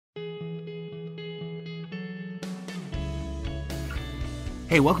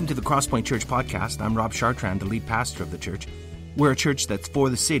Hey, welcome to the Crosspoint Church podcast. I'm Rob Chartrand, the lead pastor of the church. We're a church that's for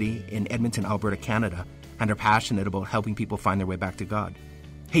the city in Edmonton, Alberta, Canada, and are passionate about helping people find their way back to God.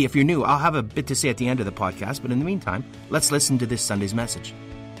 Hey, if you're new, I'll have a bit to say at the end of the podcast, but in the meantime, let's listen to this Sunday's message.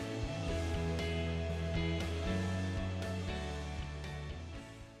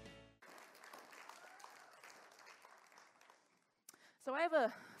 So I have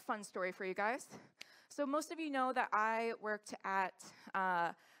a fun story for you guys. So most of you know that I worked at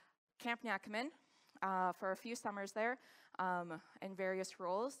Camp Nakaman for a few summers there in various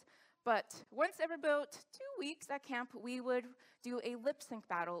roles. But once every about 2 weeks at camp, we would do a lip sync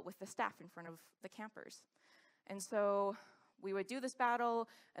battle with the staff in front of the campers. And so we would do this battle,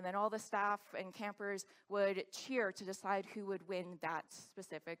 and then all the staff and campers would cheer to decide who would win that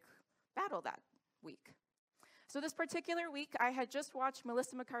specific battle that week. So this particular week, I had just watched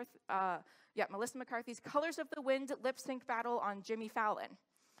Melissa McCarthy's Colors of the Wind lip sync battle on Jimmy Fallon.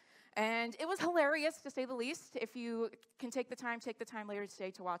 And it was hilarious, to say the least. If you can take the time later today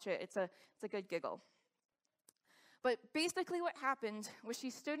to watch it. It's a good giggle. But basically what happened was she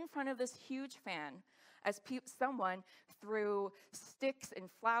stood in front of this huge fan as someone threw sticks and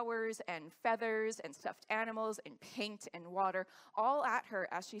flowers and feathers and stuffed animals and paint and water all at her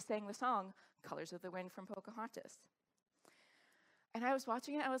as she sang the song Colors of the Wind from Pocahontas. And I was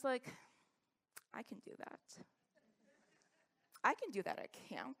watching it, I was like, I can do that. I can do that at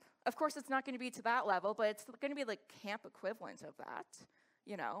camp. Of course, it's not going to be to that level, but it's going to be like camp equivalent of that,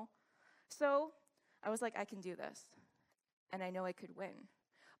 you know? So I was like, I can do this. And I know I could win.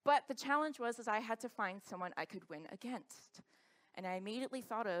 But the challenge was I had to find someone I could win against. And I immediately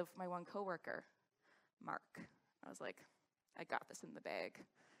thought of my one coworker, Mark. I was like, I got this in the bag.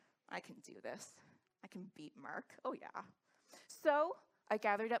 I can do this. I can beat Mark. Oh, yeah. So I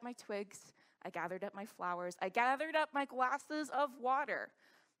gathered up my twigs. I gathered up my flowers. I gathered up my glasses of water.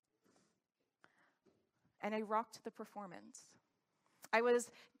 And I rocked the performance. I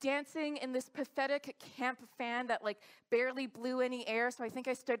was dancing in this pathetic camp fan that barely blew any air, so I think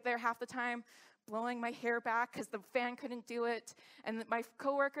I stood there half the time blowing my hair back because the fan couldn't do it. And my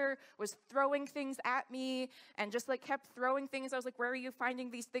coworker was throwing things at me and just kept throwing things. I was like, where are you finding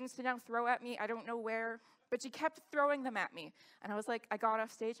these things to now throw at me? I don't know where. But she kept throwing them at me. And I was like, I got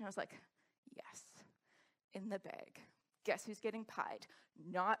off stage and I was like, yes, in the bag. Guess who's getting pied?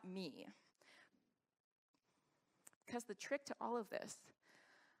 Not me. Because the trick to all of this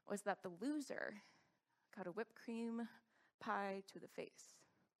was that the loser got a whipped cream pie to the face.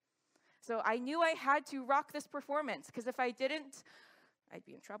 So I knew I had to rock this performance, because if I didn't, I'd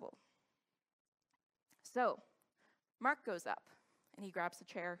be in trouble. So Mark goes up, and he grabs a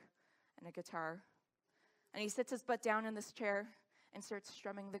chair and a guitar, and he sits his butt down in this chair and starts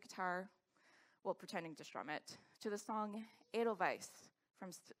strumming the guitar, well, pretending to strum it, to the song Edelweiss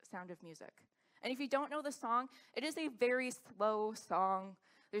from Sound of Music. And if you don't know the song, it is a very slow song.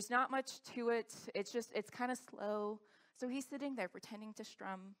 There's not much to it. It's kind of slow. So he's sitting there pretending to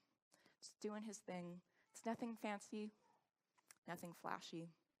strum, just doing his thing. It's nothing fancy, nothing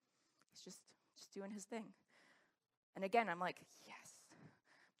flashy. He's just doing his thing. And again, I'm like, yes,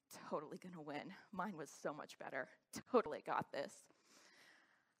 totally gonna win. Mine was so much better. Totally got this.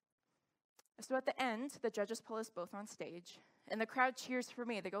 So at the end, the judges pull us both on stage, and the crowd cheers for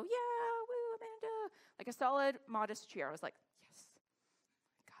me. They go, yeah, woo, Amanda. Like a solid, modest cheer. I was like, yes,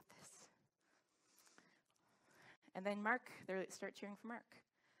 I got this. And then they start cheering for Mark.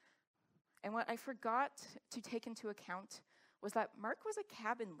 And what I forgot to take into account was that Mark was a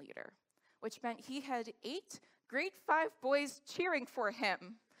cabin leader, which meant he had 8 grade 5 boys cheering for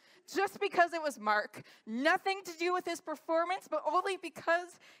him just because it was Mark. Nothing to do with his performance, but only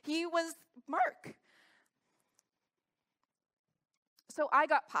because he was Mark. So I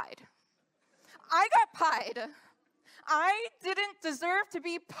got pied. I didn't deserve to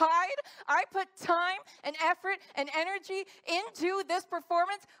be pied. I put time and effort and energy into this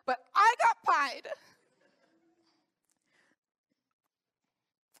performance, but I got pied.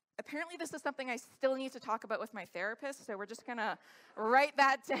 Apparently, this is something I still need to talk about with my therapist, so we're just going to write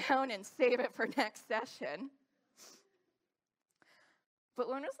that down and save it for next session. But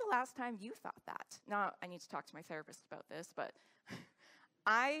when was the last time you thought that? Now, I need to talk to my therapist about this, but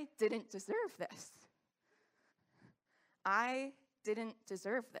I didn't deserve this. I didn't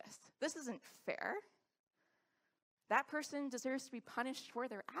deserve this. This isn't fair. That person deserves to be punished for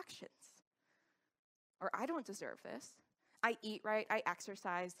their actions. Or I don't deserve this. I eat right, I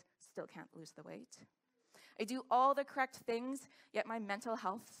exercise, still can't lose the weight. I do all the correct things, yet my mental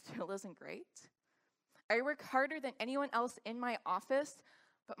health still isn't great. I work harder than anyone else in my office,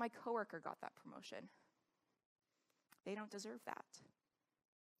 but my coworker got that promotion. They don't deserve that.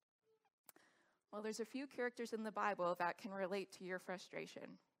 Well, there's a few characters in the Bible that can relate to your frustration.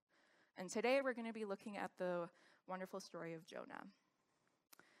 And today we're going to be looking at the wonderful story of Jonah.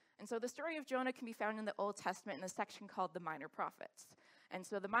 And so the story of Jonah can be found in the Old Testament in a section called the Minor Prophets. And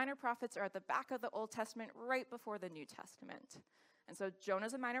so the Minor Prophets are at the back of the Old Testament right before the New Testament. And so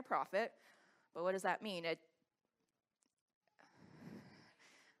Jonah's a minor prophet, but what does that mean?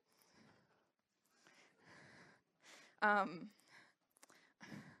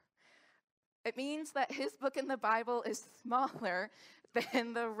 It means that his book in the Bible is smaller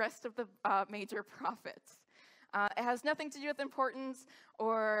than the rest of the major prophets. It has nothing to do with importance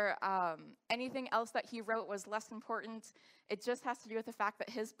or anything else that he wrote was less important. It just has to do with the fact that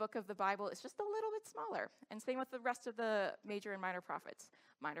his book of the Bible is just a little bit smaller. And same with the rest of the major and minor prophets.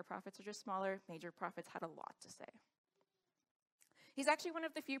 Minor prophets are just smaller. Major prophets had a lot to say. He's actually one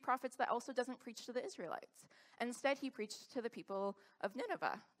of the few prophets that also doesn't preach to the Israelites. Instead, he preached to the people of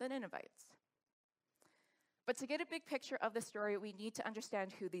Nineveh, the Ninevites. But to get a big picture of the story, we need to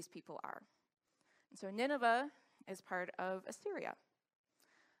understand who these people are. And so Nineveh is part of Assyria.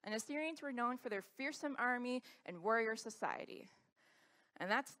 And Assyrians were known for their fearsome army and warrior society. And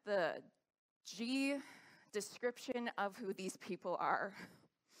that's the G description of who these people are.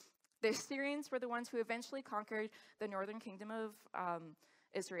 The Assyrians were the ones who eventually conquered the northern kingdom of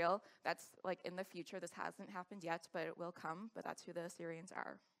Israel. That's like in the future. This hasn't happened yet, but it will come. But that's who the Assyrians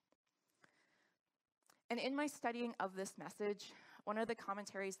are. And in my studying of this message, one of the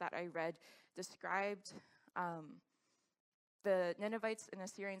commentaries that I read described the Ninevites and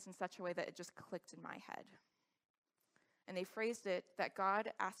Assyrians in such a way that it just clicked in my head. And they phrased it that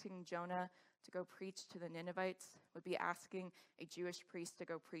God asking Jonah to go preach to the Ninevites would be asking a Jewish priest to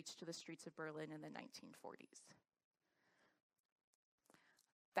go preach to the streets of Berlin in the 1940s.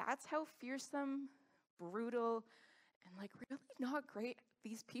 That's how fearsome, brutal, and really not great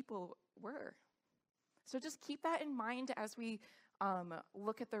these people were. So just keep that in mind as we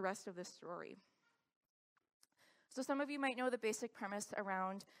look at the rest of this story. So some of you might know the basic premise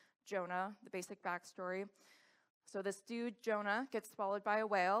around Jonah, the basic backstory. So this dude, Jonah, gets swallowed by a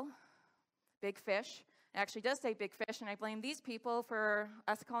whale, big fish. It actually does say big fish, and I blame these people for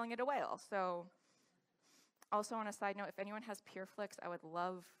us calling it a whale. So also on a side note, if anyone has PureFlix, I would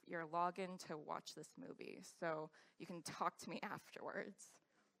love your login to watch this movie. So you can talk to me afterwards.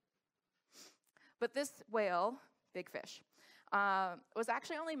 But this whale, big fish, was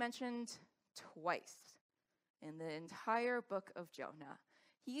actually only mentioned twice in the entire book of Jonah.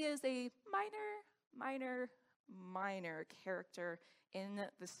 He is a minor character in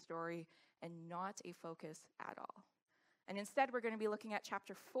the story and not a focus at all. And instead, we're going to be looking at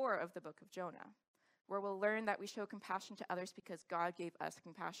chapter 4 of the book of Jonah, where we'll learn that we show compassion to others because God gave us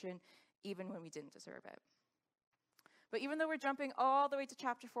compassion even when we didn't deserve it. But even though we're jumping all the way to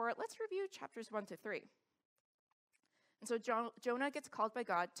chapter 4, let's review chapters 1 to 3. And so Jonah gets called by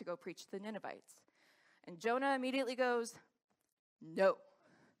God to go preach to the Ninevites. And Jonah immediately goes, no,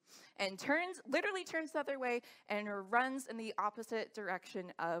 and literally turns the other way and runs in the opposite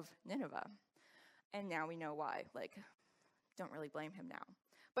direction of Nineveh. And now we know why. Don't really blame him now.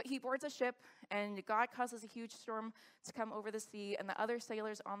 But he boards a ship, and God causes a huge storm to come over the sea, and the other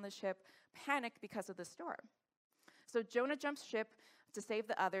sailors on the ship panic because of the storm. So Jonah jumps ship to save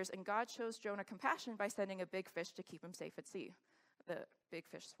the others, and God shows Jonah compassion by sending a big fish to keep him safe at sea. The big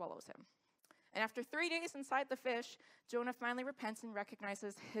fish swallows him. And after 3 days inside the fish, Jonah finally repents and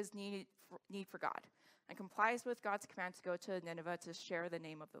recognizes his need for God and complies with God's command to go to Nineveh to share the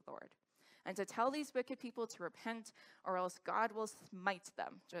name of the Lord and to tell these wicked people to repent or else God will smite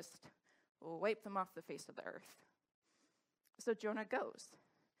them, just wipe them off the face of the earth. So Jonah goes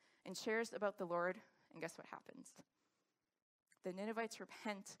and shares about the Lord, and guess what happens? The Ninevites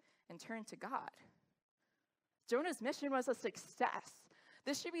repent and turn to God. Jonah's mission was a success.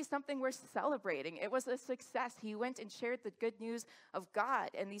 This should be something we're celebrating. It was a success. He went and shared the good news of God,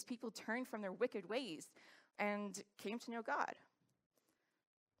 and these people turned from their wicked ways and came to know God.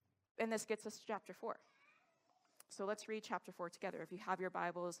 And this gets us to chapter 4. So let's read chapter 4 together. If you have your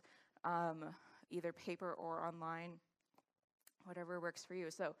Bibles, either paper or online, whatever works for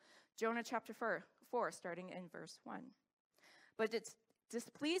you. So Jonah chapter 4, starting in verse 1. But it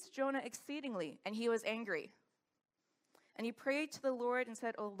displeased Jonah exceedingly, and he was angry. And he prayed to the Lord and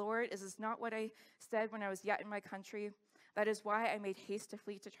said, O Lord, is this not what I said when I was yet in my country? That is why I made haste to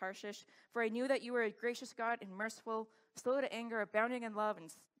flee to Tarshish. For I knew that you were a gracious God and merciful, slow to anger, abounding in love,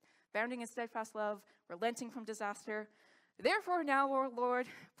 and abounding in steadfast love, relenting from disaster. Therefore now, O Lord,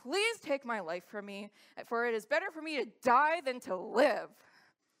 please take my life from me, for it is better for me to die than to live.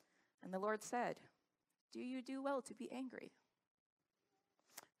 And the Lord said, do you do well to be angry?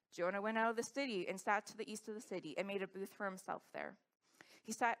 Jonah went out of the city and sat to the east of the city and made a booth for himself there.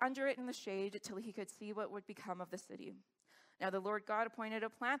 He sat under it in the shade till he could see what would become of the city. Now the Lord God appointed a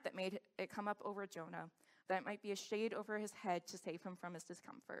plant that made it come up over Jonah, that it might be a shade over his head to save him from his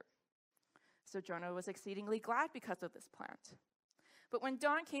discomfort. So Jonah was exceedingly glad because of this plant. But when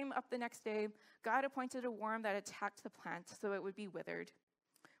dawn came up the next day, God appointed a worm that attacked the plant so it would be withered.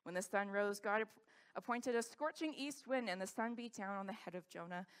 When the sun rose, God appointed a scorching east wind, and the sun beat down on the head of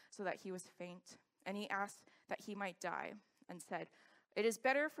Jonah so that he was faint. And he asked that he might die, and said, "It is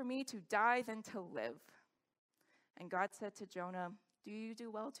better for me to die than to live." And God said to Jonah, "Do you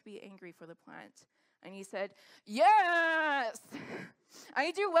do well to be angry for the plant?" And he said, "Yes,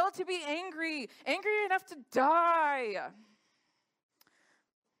 I do well to be angry enough to die."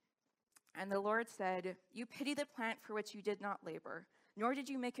 And the Lord said, "You pity the plant for which you did not labor, nor did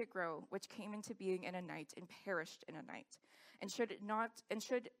you make it grow, which came into being in a night and perished in a night. And should not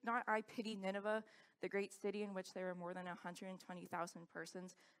I pity Nineveh, the great city in which there are more than 120,000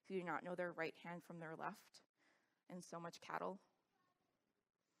 persons who do not know their right hand from their left, and so much cattle?"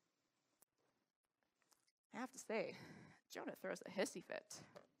 I have to say, Jonah throws a hissy fit.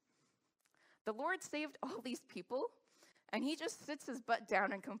 The Lord saved all these people, and he just sits his butt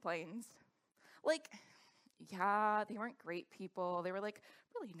down and complains. Like, yeah, they weren't great people. They were,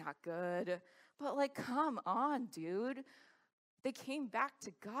 really not good. But, come on, dude. They came back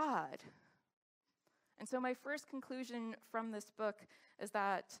to God. And so my first conclusion from this book is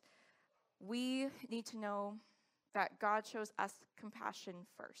that we need to know that God shows us compassion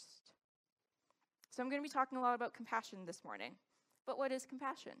first. So I'm going to be talking a lot about compassion this morning. But what is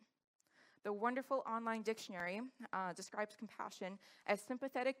compassion? The wonderful online dictionary describes compassion as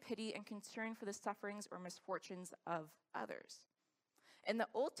sympathetic pity and concern for the sufferings or misfortunes of others. In the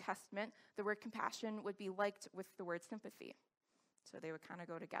Old Testament, the word compassion would be liked with the word sympathy. So they would kind of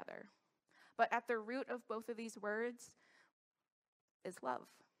go together. But at the root of both of these words is love.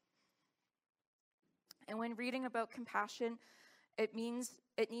 And when reading about compassion, it means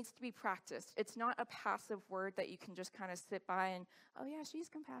it needs to be practiced. It's not a passive word that you can just kind of sit by and, oh yeah, she's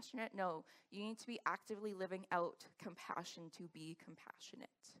compassionate. No, you need to be actively living out compassion to be compassionate.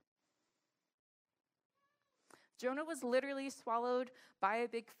 Jonah was literally swallowed by a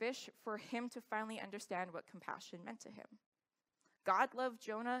big fish for him to finally understand what compassion meant to him. God loved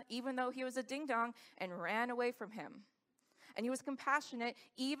Jonah even though he was a ding-dong and ran away from him. And he was compassionate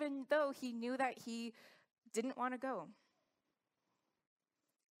even though he knew that he didn't want to go.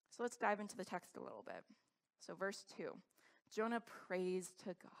 So let's dive into the text a little bit. So verse 2, Jonah prays to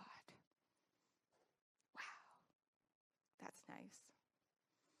God. Wow, that's nice.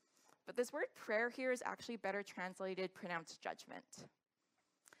 But this word prayer here is actually better translated pronounced judgment.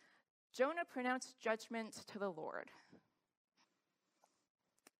 Jonah pronounced judgment to the Lord.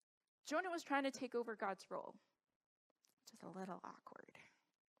 Jonah was trying to take over God's role, which is a little awkward.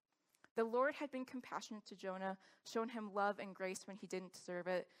 The Lord had been compassionate to Jonah, shown him love and grace when he didn't deserve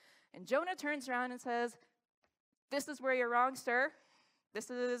it. And Jonah turns around and says, "This is where you're wrong, sir. This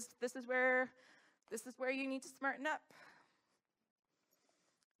is where you need to smarten up."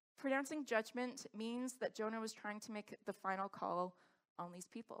 Pronouncing judgment means that Jonah was trying to make the final call on these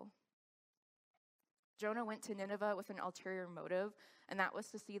people. Jonah went to Nineveh with an ulterior motive, and that was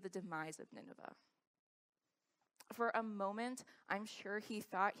to see the demise of Nineveh. For a moment, I'm sure he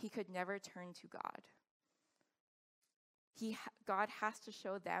thought he could never turn to God. God has to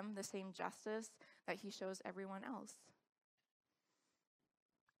show them the same justice that he shows everyone else.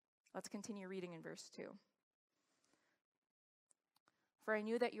 Let's continue reading in verse 2. "For I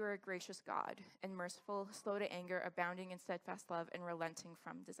knew that you are a gracious God and merciful, slow to anger, abounding in steadfast love, and relenting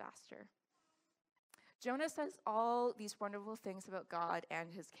from disaster." Jonah says all these wonderful things about God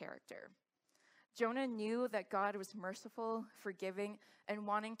and his character. Jonah knew that God was merciful, forgiving, and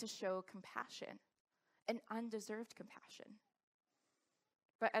wanting to show compassion, an undeserved compassion.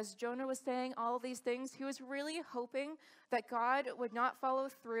 But as Jonah was saying all these things, he was really hoping that God would not follow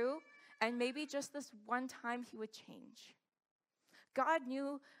through, and maybe just this one time he would change. Jonah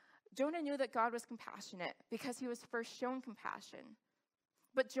knew that God was compassionate because he was first shown compassion.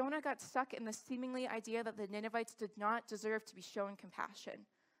 But Jonah got stuck in the seemingly idea that the Ninevites did not deserve to be shown compassion.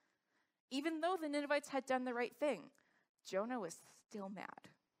 Even though the Ninevites had done the right thing, Jonah was still mad.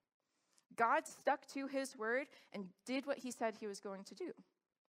 God stuck to his word and did what he said he was going to do.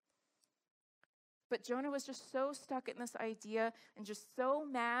 But Jonah was just so stuck in this idea and just so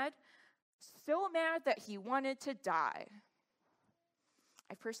mad that he wanted to die.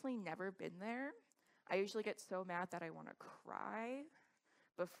 I've personally never been there. I usually get so mad that I want to cry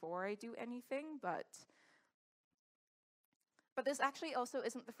before I do anything, but But this actually also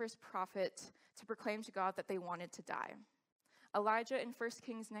isn't the first prophet to proclaim to God that they wanted to die. Elijah in 1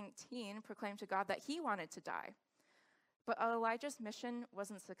 Kings 19 proclaimed to God that he wanted to die. But Elijah's mission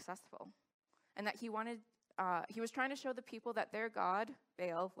wasn't successful, and that he was trying to show the people that their God,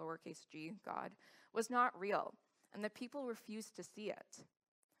 Baal, lowercase g, God, was not real, and the people refused to see it.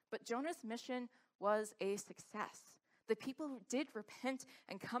 But Jonah's mission was a success. The people did repent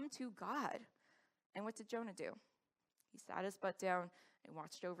and come to God. And what did Jonah do? He sat his butt down and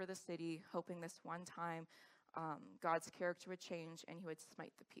watched over the city, hoping this one time God's character would change and he would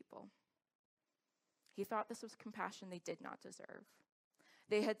smite the people. He thought this was compassion they did not deserve.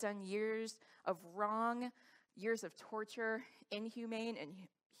 They had done years of wrong, years of torture, inhumane and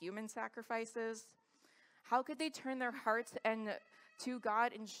human sacrifices. How could they turn their hearts to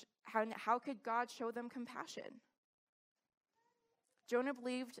God, and how could God show them compassion? Jonah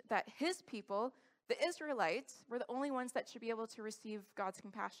believed that his people, the Israelites, were the only ones that should be able to receive God's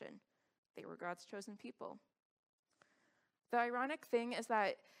compassion. They were God's chosen people. The ironic thing is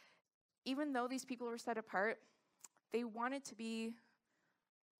that even though these people were set apart, they wanted to be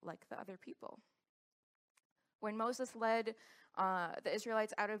like the other people. When Moses led the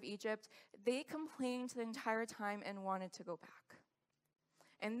Israelites out of Egypt, they complained the entire time and wanted to go back.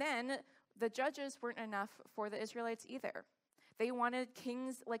 And then the judges weren't enough for the Israelites either. They wanted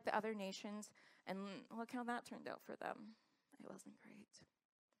kings like the other nations, and look how that turned out for them. It wasn't great.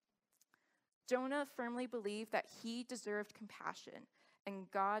 Jonah firmly believed that he deserved compassion, and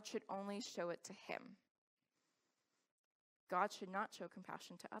God should only show it to him. God should not show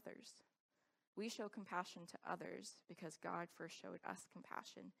compassion to others. We show compassion to others because God first showed us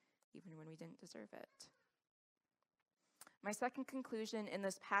compassion, even when we didn't deserve it. My second conclusion in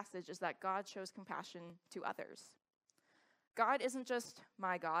this passage is that God shows compassion to others. God isn't just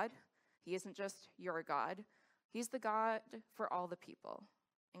my God. He isn't just your God. He's the God for all the people,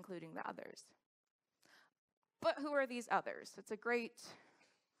 including the others. But who are these others? It's a great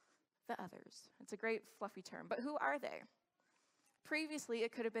fluffy term. But who are they? Previously,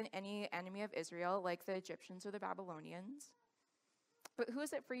 it could have been any enemy of Israel, like the Egyptians or the Babylonians. But who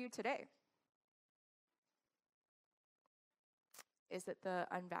is it for you today? Is it the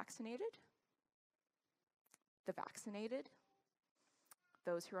unvaccinated? The vaccinated?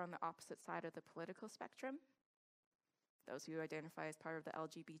 Those who are on the opposite side of the political spectrum? Those who identify as part of the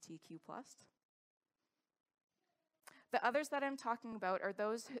LGBTQ+? The others that I'm talking about are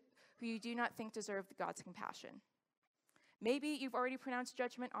those who you do not think deserve God's compassion. Maybe you've already pronounced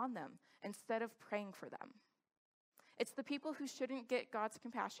judgment on them instead of praying for them. It's the people who shouldn't get God's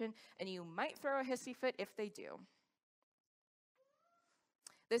compassion, and you might throw a hissy fit if they do.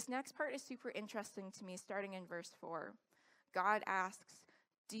 This next part is super interesting to me, starting in verse 4. God asks,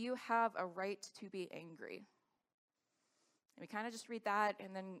 "Do you have a right to be angry?" And we kind of just read that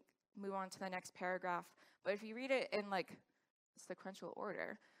and then move on to the next paragraph. But if you read it in sequential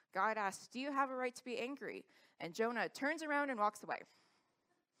order, God asks, "Do you have a right to be angry?" And Jonah turns around and walks away.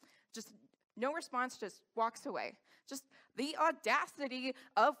 Just no response, just walks away. Just the audacity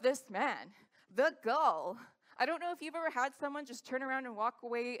of this man, the gall. I don't know if you've ever had someone just turn around and walk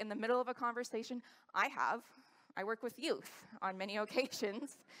away in the middle of a conversation. I have. I work with youth on many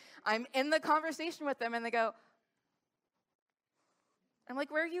occasions. I'm in the conversation with them and they go, I'm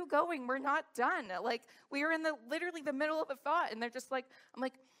like, "Where are you going? We're not done." We are in literally the middle of a thought, and they're just like, I'm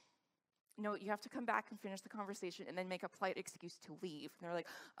like, "No, you have to come back and finish the conversation and then make a polite excuse to leave." And they're like,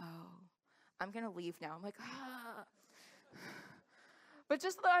 "Oh, I'm going to leave now." I'm like, ah. But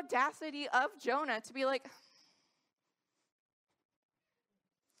just the audacity of Jonah to be like,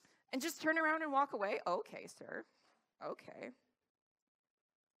 and just turn around and walk away. "Okay, sir. Okay."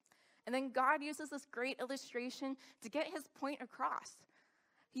 And then God uses this great illustration to get his point across.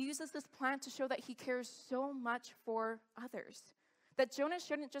 He uses this plant to show that he cares so much for others. That Jonah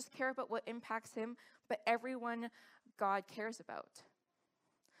shouldn't just care about what impacts him, but everyone God cares about.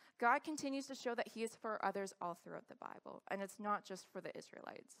 God continues to show that he is for others all throughout the Bible, and it's not just for the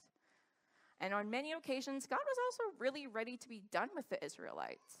Israelites. And on many occasions, God was also really ready to be done with the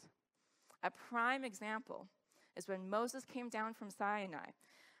Israelites. A prime example is when Moses came down from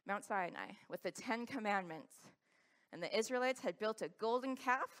Mount Sinai, with the 10 Commandments. And the Israelites had built a golden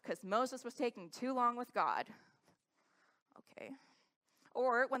calf because Moses was taking too long with God. Okay.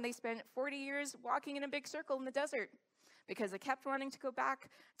 Or when they spent 40 years walking in a big circle in the desert because they kept wanting to go back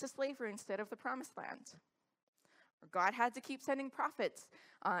to slavery instead of the promised land. Or God had to keep sending prophets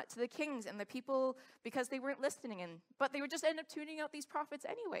to the kings and the people because they weren't listening, but they would just end up tuning out these prophets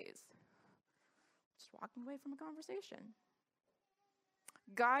anyways. Just walking away from a conversation.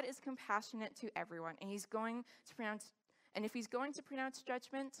 God is compassionate to everyone, and he's going to pronounce And if he's going to pronounce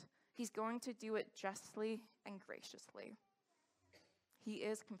judgment, he's going to do it justly and graciously. He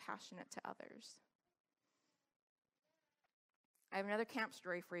is compassionate to others. I have another camp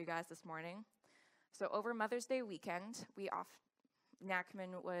story for you guys this morning. So over Mother's Day weekend,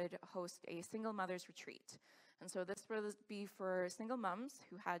 Nacman would host a single mother's retreat. And so this would be for single moms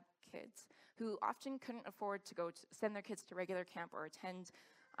who had kids, who often couldn't afford to send their kids to regular camp or attend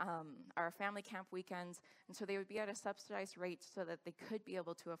our family camp weekends. And so they would be at a subsidized rate so that they could be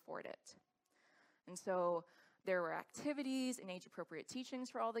able to afford it. And so there were activities and age-appropriate teachings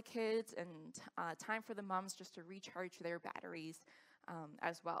for all the kids, and time for the moms just to recharge their batteries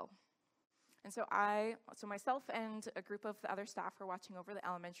as well. And so myself and a group of the other staff were watching over the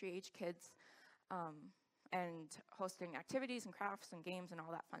elementary age kids and hosting activities and crafts and games and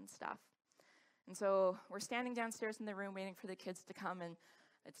all that fun stuff. And so we're standing downstairs in the room waiting for the kids to come, and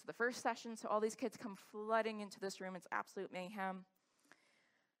it's the first session, so all these kids come flooding into this room. It's absolute mayhem.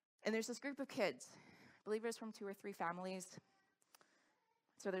 And there's this group of kids. I believe it was from 2 or 3 families.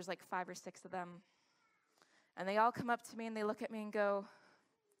 So there's like 5 or 6 of them. And they all come up to me and they look at me and go,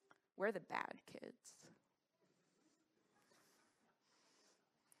 "We're the bad kids."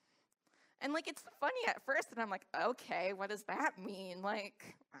 And like, it's funny at first, and I'm like, okay, what does that mean?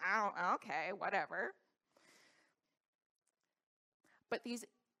 Like, okay, whatever. But these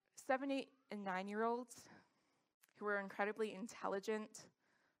 7, 8, and 9-year-olds who were incredibly intelligent,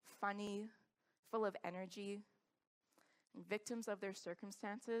 funny, full of energy, and victims of their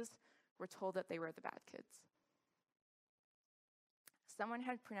circumstances were told that they were the bad kids. Someone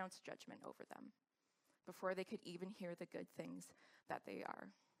had pronounced judgment over them before they could even hear the good things that they are.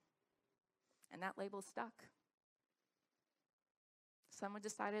 And that label stuck. Someone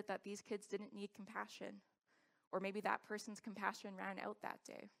decided that these kids didn't need compassion, or maybe that person's compassion ran out that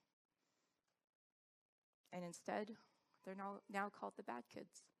day. And instead, they're now called the bad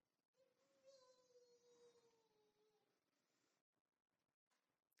kids.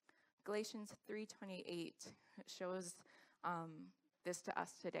 Galatians 3:28 shows this to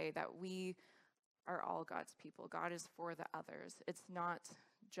us today, that we are all God's people. God is for the others. It's not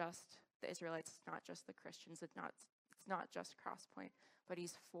just the Israelites, it's not just the Christians, it's not just Crosspoint, but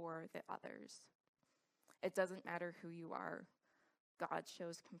he's for the others. It doesn't matter who you are. God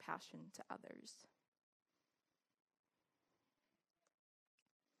shows compassion to others.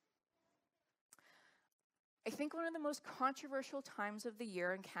 I think one of the most controversial times of the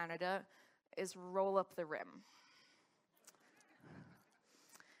year in Canada is roll up the rim.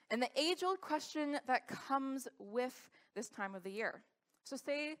 And the age-old question that comes with this time of the year. So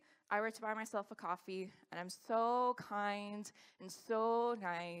say I were to buy myself a coffee, and I'm so kind and so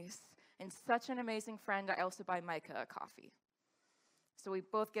nice and such an amazing friend, I also buy Micah a coffee. So we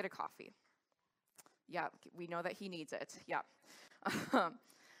both get a coffee. Yeah, we know that he needs it. Yeah.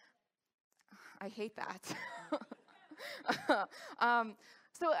 I hate that.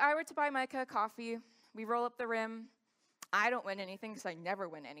 So I were to buy Micah a coffee. We roll up the rim. I don't win anything because I never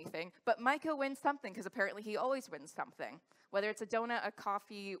win anything. But Micah wins something because apparently he always wins something. Whether it's a donut, a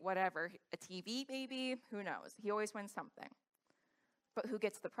coffee, whatever, a TV maybe, who knows? He always wins something. But who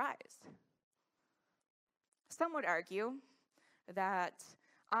gets the prize? Some would argue that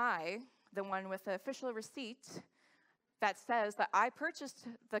I, the one with the official receipt that says that I purchased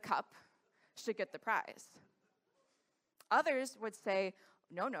the cup, should get the prize. Others would say,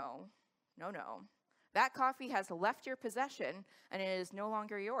 no. That coffee has left your possession and it is no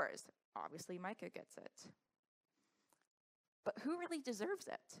longer yours. Obviously, Micah gets it. But who really deserves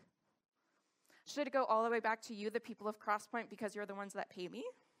it? Should it go all the way back to you, the people of Crosspoint, because you're the ones that pay me?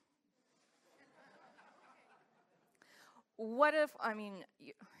 What if,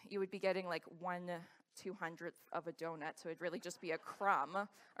 you would be getting like 1/200th of a donut, so it'd really just be a crumb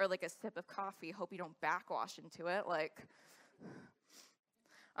or like a sip of coffee. Hope you don't backwash into it.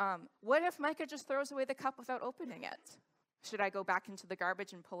 What if Micah just throws away the cup without opening it? Should I go back into the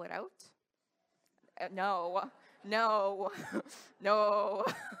garbage and pull it out? No.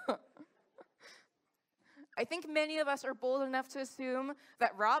 I think many of us are bold enough to assume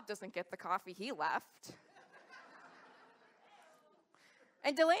that Rob doesn't get the coffee he left.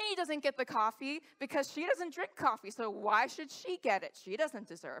 And Delaney doesn't get the coffee because she doesn't drink coffee, so why should she get it? She doesn't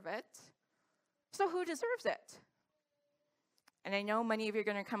deserve it. So who deserves it? And I know many of you are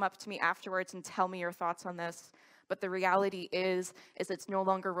going to come up to me afterwards and tell me your thoughts on this, but the reality is it's no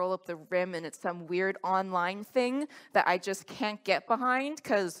longer roll up the rim and it's some weird online thing that I just can't get behind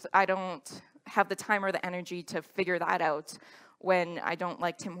because I don't have the time or the energy to figure that out when I don't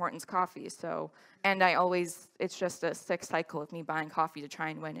like Tim Hortons coffee. And it's just a sick cycle of me buying coffee to try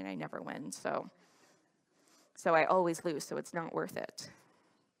and win, and I never win. So so I always lose, so it's not worth it.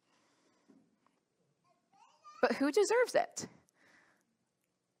 But who deserves it?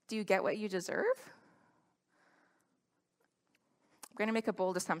 Do you get what you deserve? I'm going to make a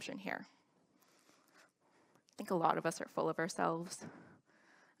bold assumption here. I think a lot of us are full of ourselves.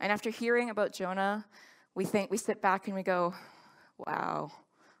 And after hearing about Jonah, we sit back and we go, wow,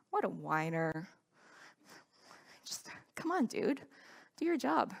 what a whiner. Just, come on, dude. Do your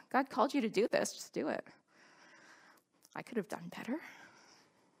job. God called you to do this. Just do it. I could have done better.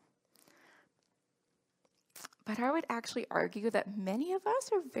 But I would actually argue that many of us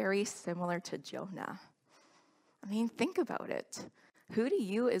are very similar to Jonah. I mean, think about it. Who to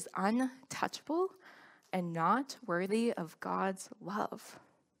you is untouchable and not worthy of God's love?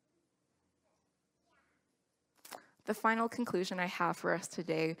 The final conclusion I have for us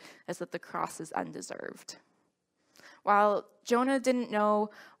today is that the cross is undeserved. While Jonah didn't know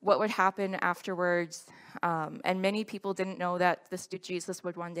what would happen afterwards, and many people didn't know that this dude Jesus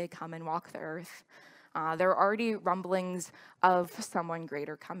would one day come and walk the earth, there were already rumblings of someone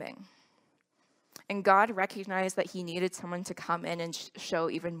greater coming. And God recognized that he needed someone to come in and show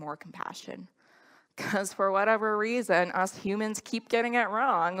even more compassion. Because for whatever reason, us humans keep getting it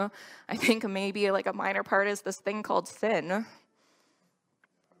wrong. I think maybe like a minor part is this thing called sin.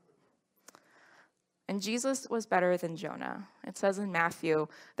 And Jesus was better than Jonah. It says in Matthew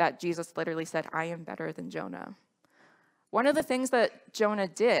that Jesus literally said, I am better than Jonah. One of the things that Jonah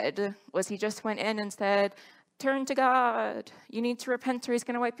did was he just went in and said, turn to God. You need to repent or he's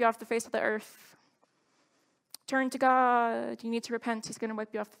going to wipe you off the face of the earth. Turn to God. You need to repent. He's going to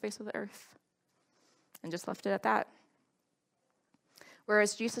wipe you off the face of the earth. And just left it at that.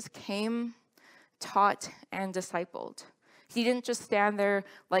 Whereas Jesus came, taught, and discipled. He didn't just stand there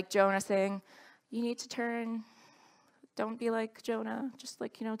like Jonah saying, you need to turn. Don't be like Jonah. Just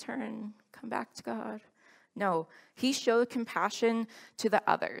turn. Come back to God. No, he showed compassion to the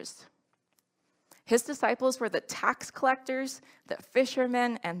others. His disciples were the tax collectors, the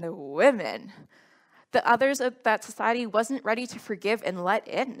fishermen, and the women. The others of that society wasn't ready to forgive and let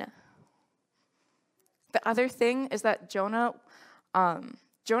in. The other thing is that Jonah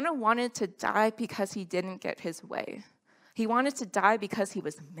wanted to die because he didn't get his way. He wanted to die because he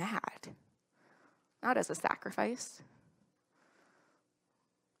was mad, not as a sacrifice.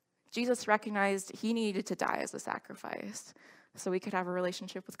 Jesus recognized he needed to die as a sacrifice so we could have a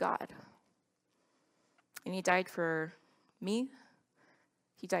relationship with God. And he died for me,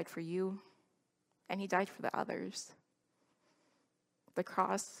 he died for you, and he died for the others. The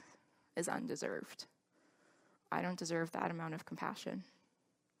cross is undeserved. I don't deserve that amount of compassion.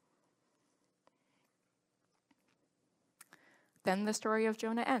 Then the story of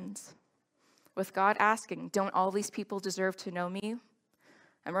Jonah ends with God asking, don't all these people deserve to know me?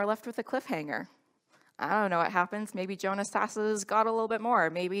 And we're left with a cliffhanger. I don't know what happens. Maybe Jonah sasses God a little bit more.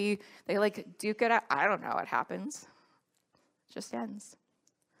 Maybe they duke it out. I don't know what happens. It just ends.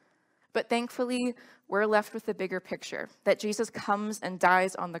 But thankfully, we're left with the bigger picture, that Jesus comes and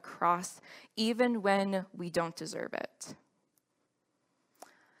dies on the cross even when we don't deserve it.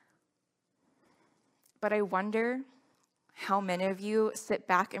 But I wonder how many of you sit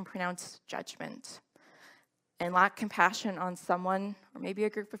back and pronounce judgment and lack compassion on someone or maybe a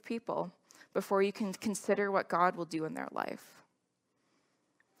group of people before you can consider what God will do in their life.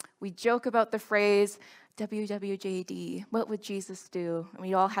 We joke about the phrase, WWJD, what would Jesus do? And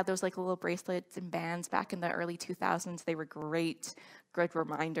we all had those little bracelets and bands back in the early 2000s. They were great, good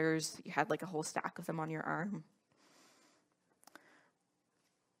reminders. You had a whole stack of them on your arm.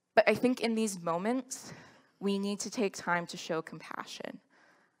 But I think in these moments, we need to take time to show compassion.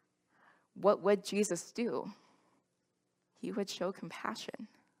 What would Jesus do? He would show compassion.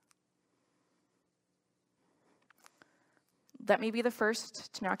 Let me be the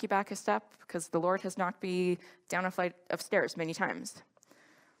first to knock you back a step, because the Lord has knocked me down a flight of stairs many times.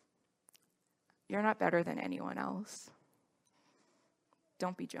 You're not better than anyone else.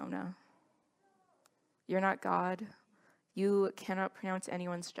 Don't be Jonah. You're not God. You cannot pronounce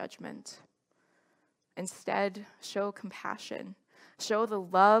anyone's judgment. Instead, show compassion. Show the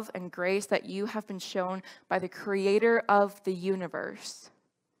love and grace that you have been shown by the creator of the universe.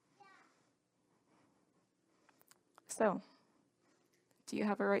 So, do you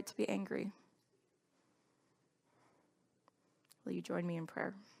have a right to be angry? Will you join me in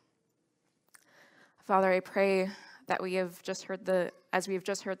prayer? Father, I pray that as we have just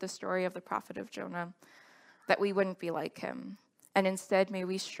heard the story of the prophet of Jonah, that we wouldn't be like him. And instead, may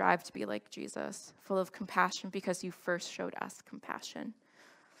we strive to be like Jesus, full of compassion because you first showed us compassion.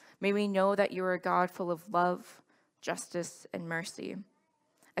 May we know that you are a God full of love, justice, and mercy.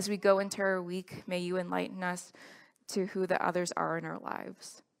 As we go into our week, may you enlighten us to who the others are in our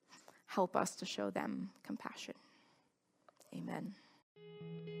lives. Help us to show them compassion. Amen.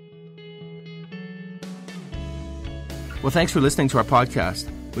 Well, thanks for listening to our podcast.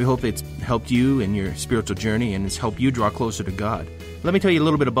 We hope it's helped you in your spiritual journey and it's helped you draw closer to God. Let me tell you a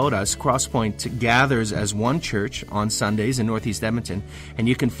little bit about us. Crosspoint gathers as one church on Sundays in Northeast Edmonton, and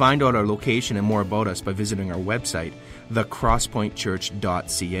you can find out our location and more about us by visiting our website,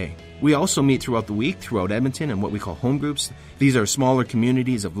 thecrosspointchurch.ca. We also meet throughout the week throughout Edmonton in what we call home groups. These are smaller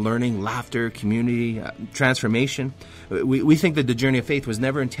communities of learning, laughter, community, transformation. We think that the journey of faith was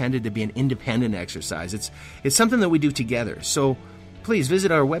never intended to be an independent exercise. It's something that we do together. So please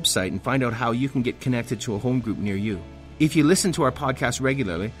visit our website and find out how you can get connected to a home group near you. If you listen to our podcast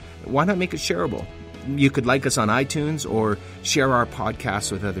regularly, why not make it shareable? You could like us on iTunes or share our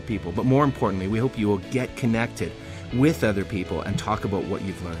podcasts with other people. But more importantly, we hope you will get connected with other people and talk about what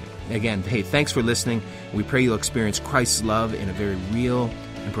you've learned. Again, hey, thanks for listening. We pray you'll experience Christ's love in a very real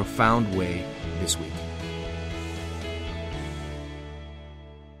and profound way this week.